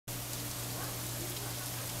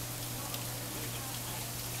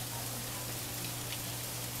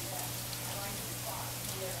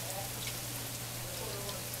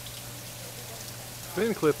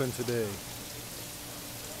fin clipping today.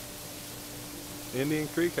 Indian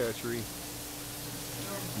Creek Hatchery,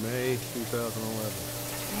 May 2011.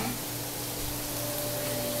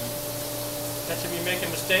 That should be making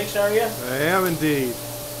mistakes, are you? I am indeed.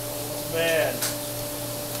 Man.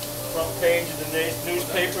 Front page of the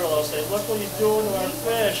newspaper, they'll say, look what he's doing to our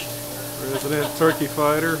fish. Resident turkey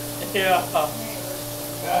fighter. Yeah.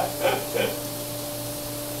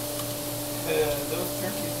 Those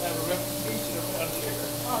turkeys have a reputation around here.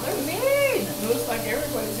 Oh, they're mean. It looks like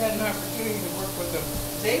everybody's had an opportunity to work with them.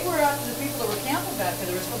 They were after the people that were camping back there.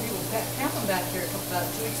 There were some people camping back here about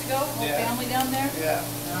 2 weeks ago. Whole family down there. Yeah.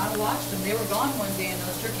 And I watched them. They were gone one day, and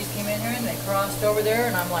those turkeys came in here and they crossed over there,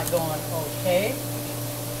 and I'm like going, okay.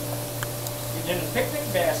 You're in picnic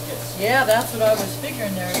baskets. Yeah, that's what I was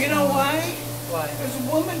figuring there. You know why? Why? There's a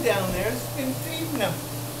woman down there that's been feeding them.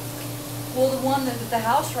 Well, the one that at the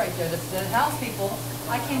house right there, the house people,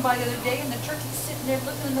 I came by the other day, and the turkey's sitting there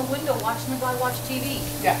looking in the window, watching the guy watch TV.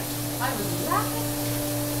 Yeah. I was laughing.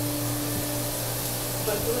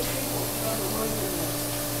 But those people, you know, the ones in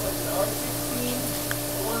the R16,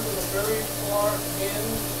 the ones in the very far end,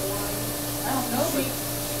 the ones... I don't know, but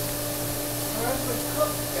her husband's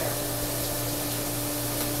cooked there.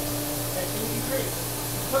 At Indian Creek.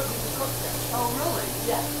 He's a cook there. oh, really?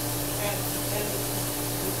 Yeah. And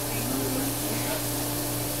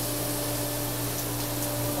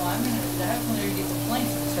Well, I'm gonna definitely get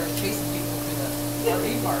complaints and start chasing people through the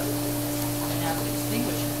RV park and have it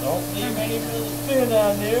extinguished. Don't leave any of the fin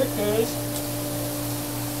on there, because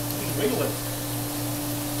he's wiggling.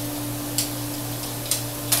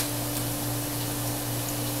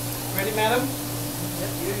 ready, madam? Yep,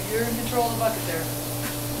 you're in control of the bucket there.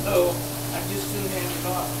 No, I just soon hand it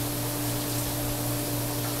off.